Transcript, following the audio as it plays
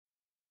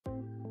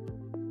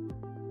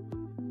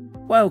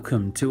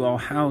Welcome to our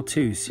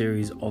how-to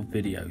series of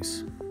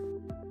videos.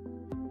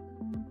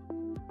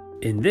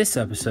 In this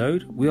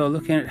episode, we are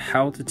looking at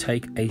how to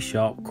take a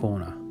sharp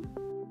corner.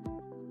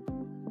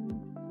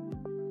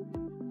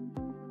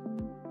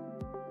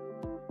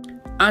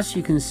 As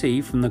you can see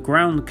from the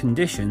ground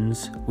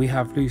conditions, we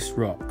have loose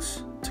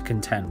rocks to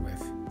contend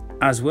with,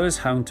 as well as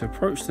having to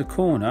approach the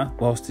corner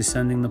whilst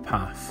descending the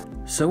path.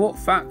 So what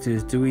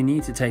factors do we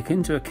need to take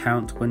into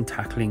account when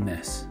tackling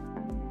this?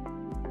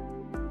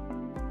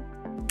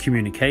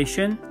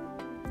 Communication,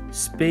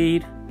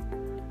 speed,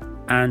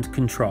 and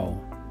control,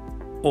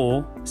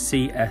 or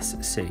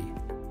CSC.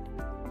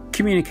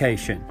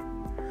 Communication.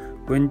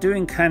 When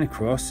doing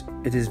Canicross,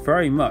 it is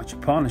very much a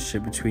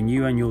partnership between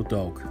you and your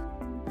dog.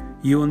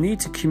 You will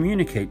need to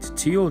communicate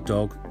to your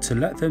dog to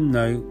let them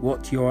know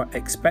what you are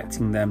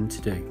expecting them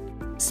to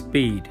do.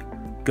 Speed.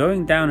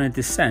 Going down a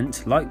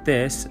descent like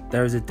this,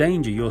 there is a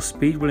danger your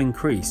speed will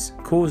increase,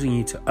 causing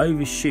you to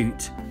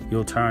overshoot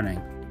your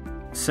turning.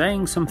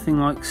 Saying something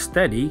like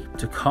steady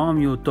to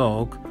calm your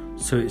dog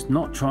so it's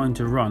not trying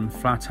to run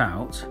flat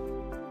out.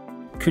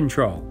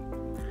 Control.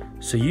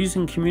 So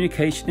using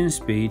communication and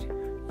speed,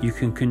 you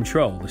can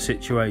control the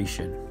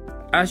situation.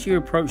 As you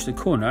approach the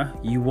corner,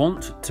 you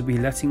want to be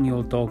letting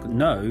your dog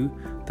know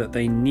that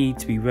they need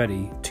to be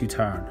ready to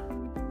turn.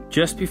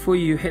 Just before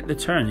you hit the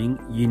turning,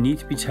 you need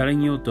to be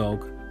telling your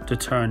dog to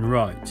turn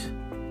right.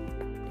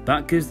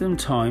 That gives them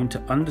time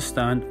to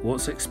understand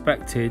what's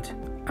expected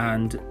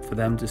and for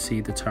them to see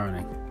the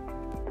turning.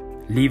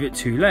 Leave it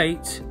too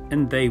late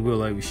and they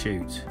will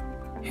overshoot.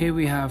 Here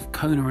we have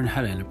Kona and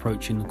Helen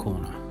approaching the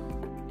corner.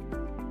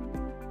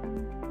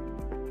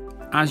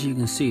 As you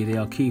can see, they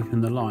are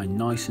keeping the line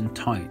nice and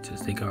tight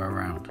as they go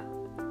around.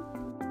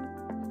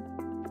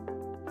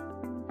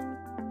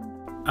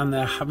 And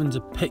they're having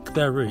to pick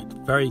their route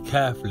very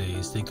carefully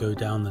as they go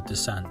down the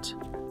descent.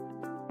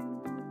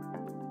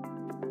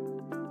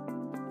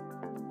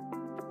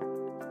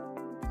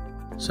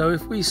 So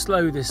if we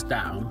slow this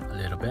down a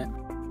little bit,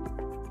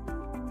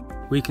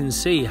 we can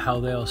see how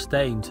they are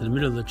staying to the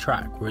middle of the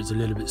track where it's a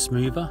little bit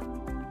smoother.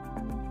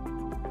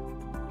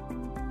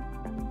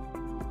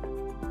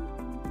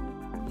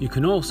 You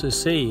can also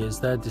see as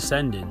they're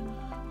descending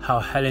how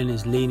Helen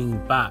is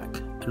leaning back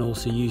and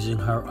also using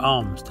her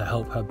arms to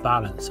help her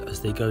balance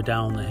as they go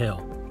down the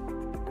hill.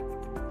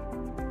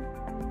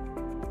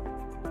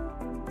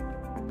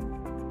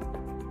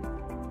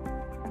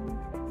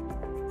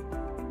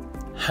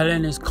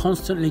 Helen is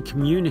constantly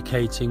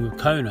communicating with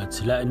Kona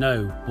to let her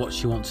know what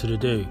she wants her to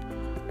do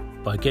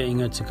by getting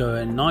her to go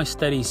at a nice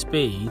steady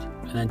speed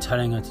and then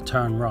telling her to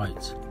turn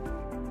right.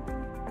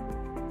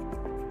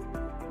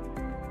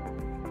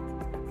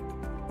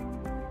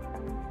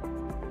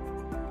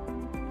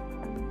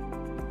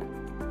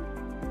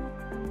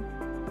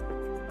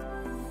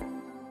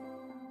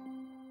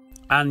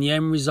 And the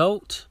end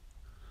result?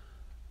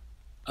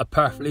 A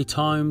perfectly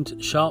timed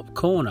sharp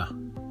corner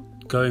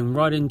going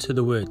right into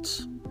the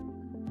woods.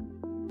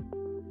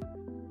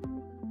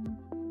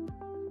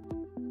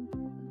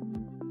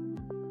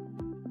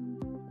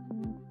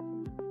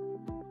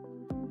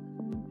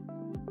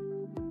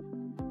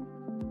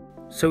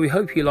 So we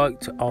hope you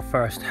liked our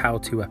first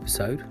how-to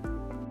episode.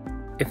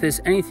 If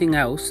there's anything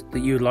else that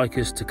you would like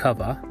us to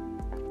cover,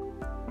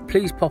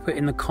 please pop it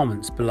in the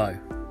comments below.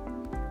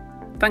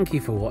 Thank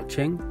you for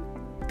watching.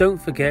 Don't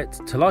forget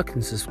to like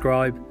and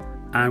subscribe,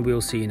 and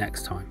we'll see you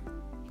next time.